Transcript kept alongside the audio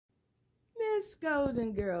Miss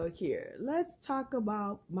Golden Girl here. Let's talk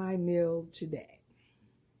about my meal today.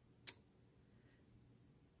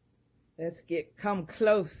 Let's come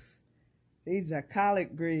close. These are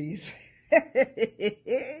collard greens.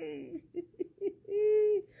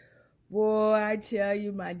 Boy, I tell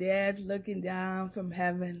you, my dad's looking down from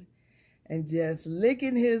heaven and just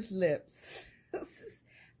licking his lips.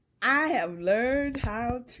 I have learned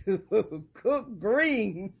how to cook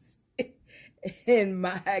greens in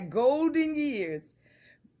my golden years.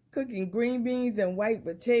 Cooking green beans and white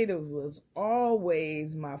potatoes was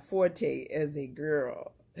always my forte as a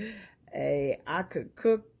girl. Hey, I could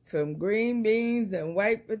cook some green beans and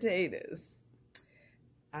white potatoes.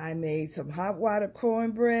 I made some hot water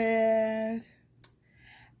cornbread,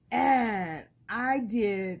 and I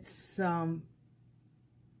did some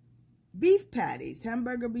beef patties,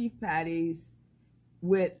 hamburger beef patties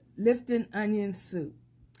with Lipton onion soup.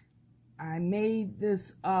 I made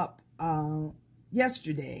this up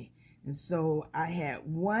yesterday, and so I had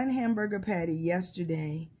one hamburger patty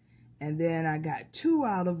yesterday, and then I got 2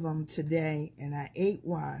 out of them today, and I ate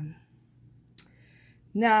one.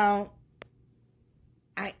 Now,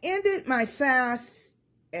 I ended my fast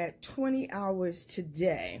at 20 hours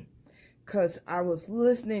today because I was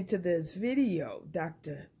listening to this video.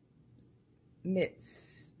 Dr.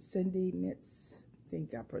 Mitz, Cindy Mitz, I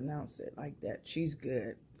think I pronounced it like that. She's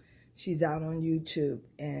good. She's out on YouTube,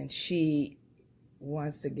 and she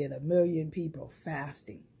wants to get 1 million people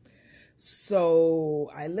fasting. So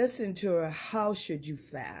I listened to her, how should you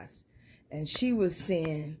fast? And she was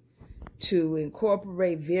saying to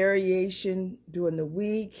incorporate variation during the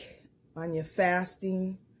week on your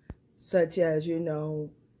fasting, such as,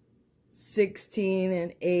 16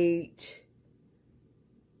 and 8,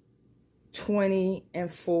 20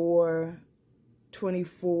 and 4,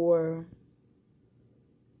 24,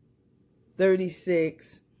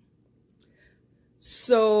 36.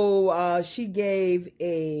 So she gave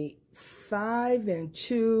a 5 and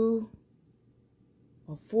 2,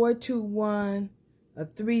 a 4, 2, 1, a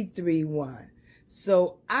 3, 3, 1.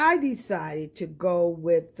 So I decided to go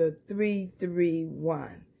with the 3, 3,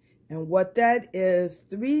 1. And what that is,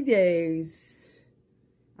 3 days,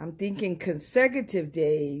 I'm thinking consecutive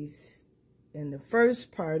days in the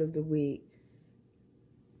first part of the week,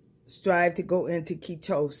 strive to go into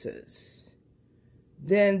ketosis.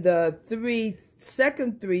 Then the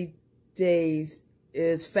second 3 days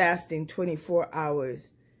is fasting 24 hours.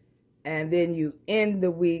 And then you end the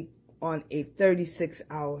week on a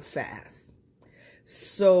 36-hour fast.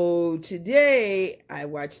 So today I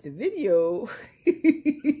watched the video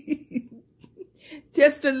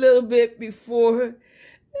just a little bit before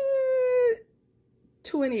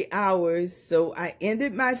 20 hours. So I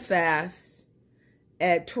ended my fast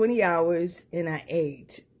at 20 hours and I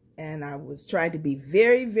ate. And I was trying to be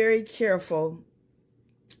very, very careful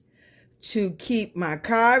to keep my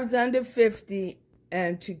carbs under 50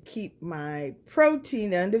 and to keep my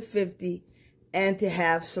protein under 50 and to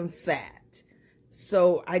have some fat.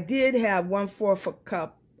 So I did have 1/4 a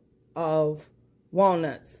cup of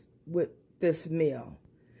walnuts with this meal.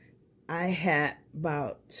 I had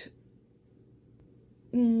about,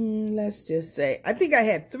 let's just say, I think I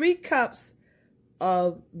had 3 cups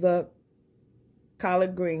of the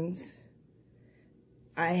collard greens.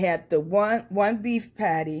 I had the one beef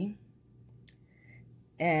patty,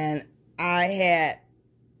 and I had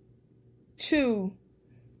two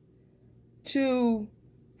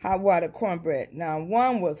hot water cornbread. Now,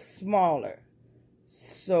 one was smaller.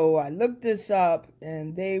 So I looked this up,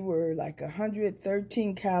 and they were like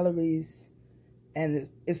 113 calories. And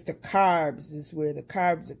it's the carbs is where the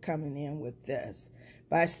carbs are coming in with this.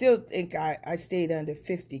 But I still think I stayed under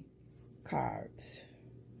 50 carbs.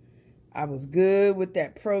 I was good with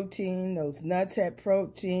that protein. Those nuts had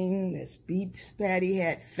protein. This beef patty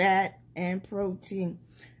had fat and protein.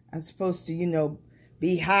 I'm supposed to,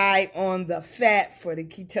 be high on the fat for the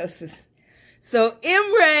ketosis. So,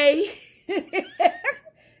 Imre,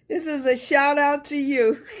 this is a shout out to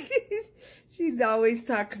you. She's always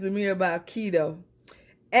talking to me about keto.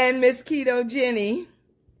 And Miss Keto Jenny,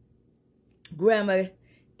 Grandma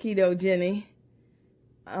Keto Jenny.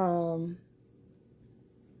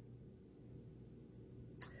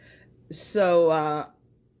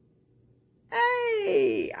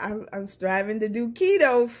 Hey, I'm striving to do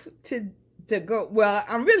keto to go. Well,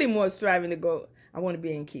 I'm really more striving to go. I want to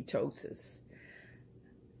be in ketosis.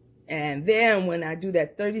 And then when I do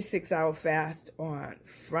that 36-hour fast on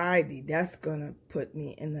Friday, that's going to put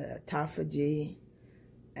me in the autophagy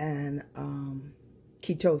and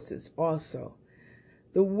ketosis also.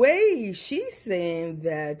 The way she's saying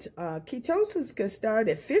that ketosis could start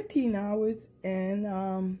at 15 hours and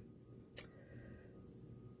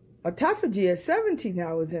autophagy at 17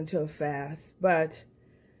 hours into a fast. But,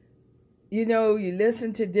 you know, you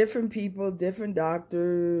listen to different people, different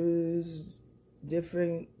doctors,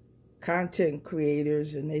 different content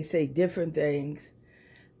creators, and they say different things.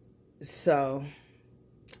 So,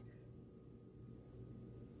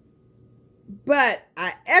 but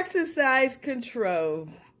I exercise control,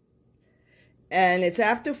 and it's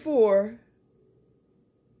after 4,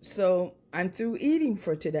 so I'm through eating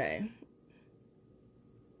for today.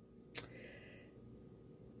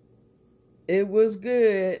 It was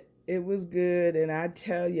good. It was good, and I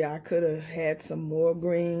tell you, I could have had some more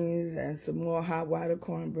greens and some more hot water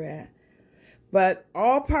cornbread. But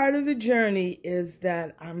all part of the journey is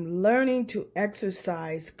that I'm learning to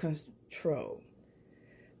exercise control.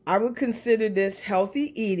 I would consider this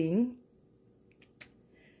healthy eating.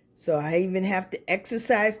 So I even have to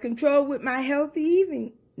exercise control with my healthy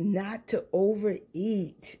eating, not to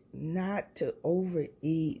overeat, not to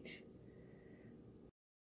overeat.